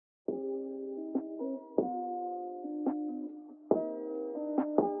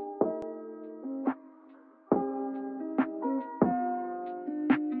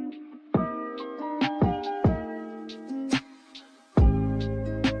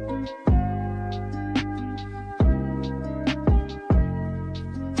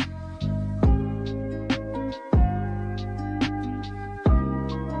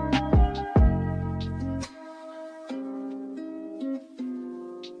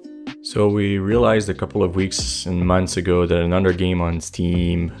So we realized a couple of weeks and months ago that another game on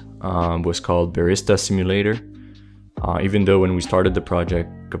Steam was called Barista Simulator. Even though when we started the project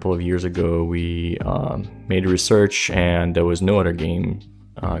a couple of years ago, we made research and there was no other game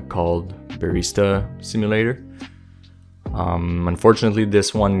called Barista Simulator. Unfortunately,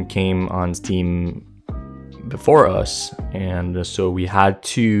 this one came on Steam before us, and so we had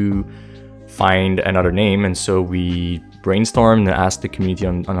to find another name, and so we brainstormed and asked the community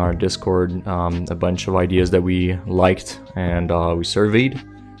on our Discord a bunch of ideas that we liked, and we surveyed,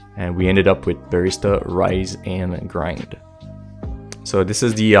 and we ended up with Barista Rise and Grind. So this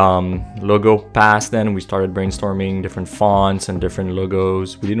is the logo pass. Then we started brainstorming different fonts and different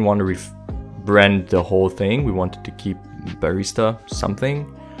logos. We didn't want to rebrand the whole thing. We wanted to keep Barista something.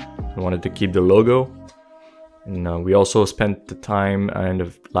 We wanted to keep the logo. And we also spent the time in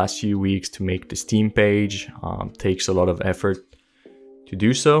the last few weeks to make the Steam page. Takes a lot of effort to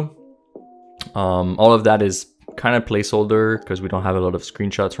do so. All of that is kind of placeholder because we don't have a lot of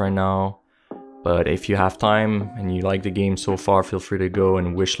screenshots right now. But if you have time and you like the game so far, feel free to go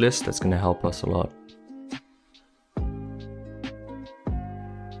and wishlist. That's going to help us a lot.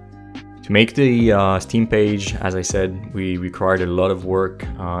 To make the Steam page, as I said, we required a lot of work,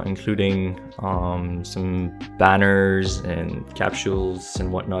 including some banners and capsules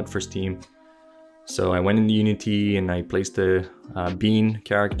and whatnot for Steam. So I went into Unity and I placed the bean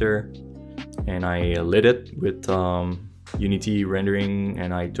character and I lit it with Unity rendering,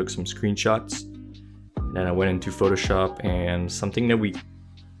 and I took some screenshots. And then I went into Photoshop, and something that we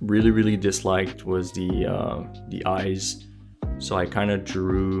really disliked was the eyes. So I kind of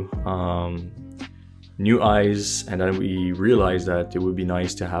drew new eyes, and then we realized that it would be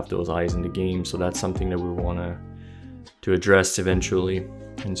nice to have those eyes in the game. So that's something that we want to address eventually.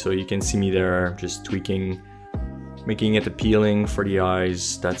 And so you can see me there just tweaking, making it appealing for the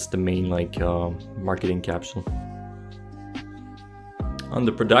eyes. That's the main marketing capsule. On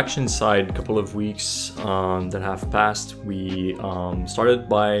the production side, a couple of weeks that have passed, we started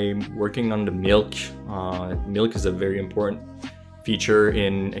by working on the milk. Milk is a very important feature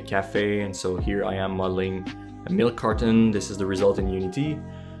in a cafe, and so here I am modeling a milk carton. This is the result in Unity.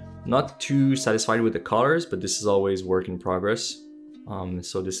 Not too satisfied with the colors, but this is always work in progress.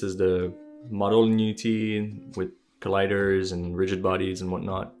 So this is the model in Unity with colliders and rigid bodies and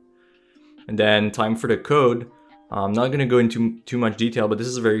whatnot. And then time for the code. I'm not going to go into too much detail, but this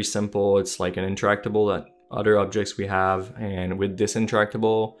is very simple. It's like an interactable that other objects we have, and with this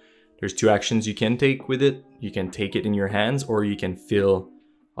interactable, there's two actions you can take with it. You can take it in your hands, or you can fill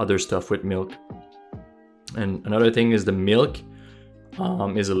other stuff with milk. And another thing is the milk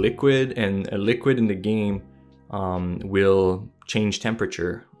is a liquid, and a liquid in the game will change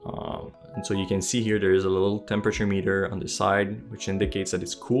temperature. And so you can see here there is a little temperature meter on the side, which indicates that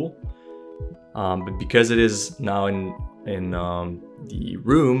it's cool. But because it is now in the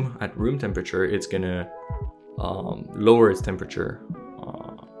room at room temperature, it's gonna lower its temperature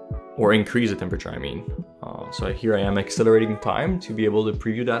or increase the temperature, I mean. So here I am accelerating time to be able to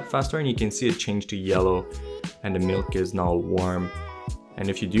preview that faster, and you can see it change to yellow and the milk is now warm. And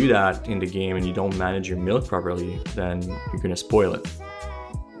if you do that in the game and you don't manage your milk properly, then you're gonna spoil it.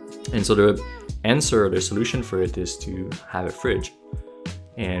 And so the answer, the solution for it is to have a fridge.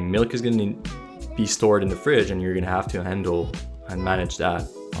 And milk is going to be stored in the fridge, and you're going to have to handle and manage that.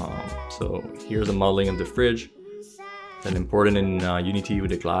 So here's a modeling of the fridge. Then important in Unity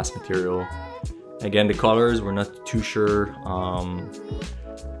with the glass material. Again, the colors, we're not too sure,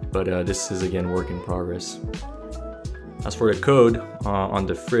 but this is again work in progress. As for the code on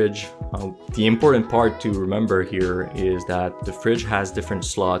the fridge, the important part to remember here is that the fridge has different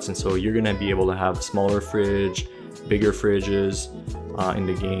slots, and so you're going to be able to have a smaller fridge, bigger fridges in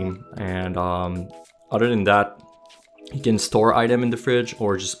the game. And other than that, you can store item in the fridge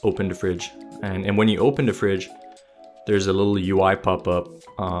or just open the fridge. And when you open the fridge, there's a little UI pop-up,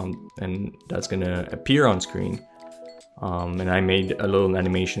 and that's gonna appear on screen. And I made a little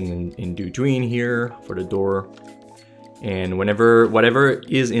animation in between here for the door. And whatever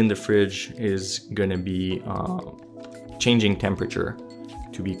is in the fridge is gonna be changing temperature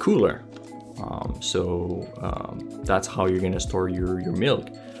to be cooler. That's how you're gonna store your milk.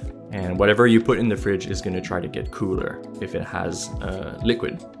 And whatever you put in the fridge is gonna try to get cooler if it has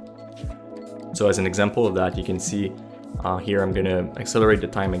liquid. So as an example of that, you can see here I'm gonna accelerate the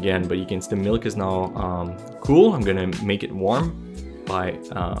time again, but you can see the milk is now cool. I'm gonna make it warm by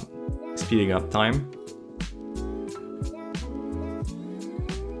speeding up time.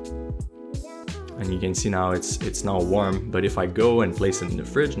 And you can see now it's now warm, but if I go and place it in the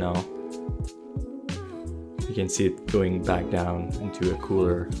fridge now, you can see it going back down into a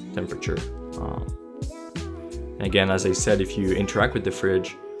cooler temperature. And again, as I said, if you interact with the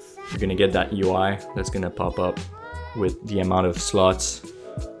fridge, you're gonna get that UI that's gonna pop up with the amount of slots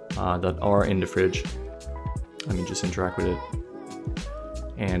that are in the fridge. Let me just interact with it.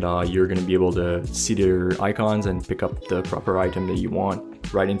 And you're gonna be able to see their icons and pick up the proper item that you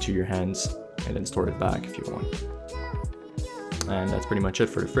want right into your hands and then store it back if you want. And that's pretty much it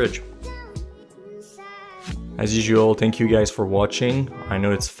for the fridge. As usual, thank you guys for watching. I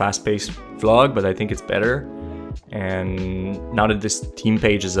know it's a fast-paced vlog, but I think it's better. And now that this team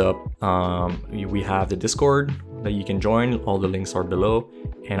page is up, we have the Discord that you can join. All the links are below.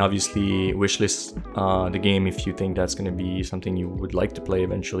 And obviously wishlist the game if you think that's going to be something you would like to play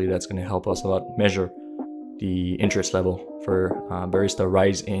eventually. That's going to help us a lot measure the interest level for Barista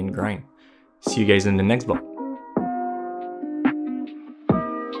Rise and Grind. See you guys in the next vlog.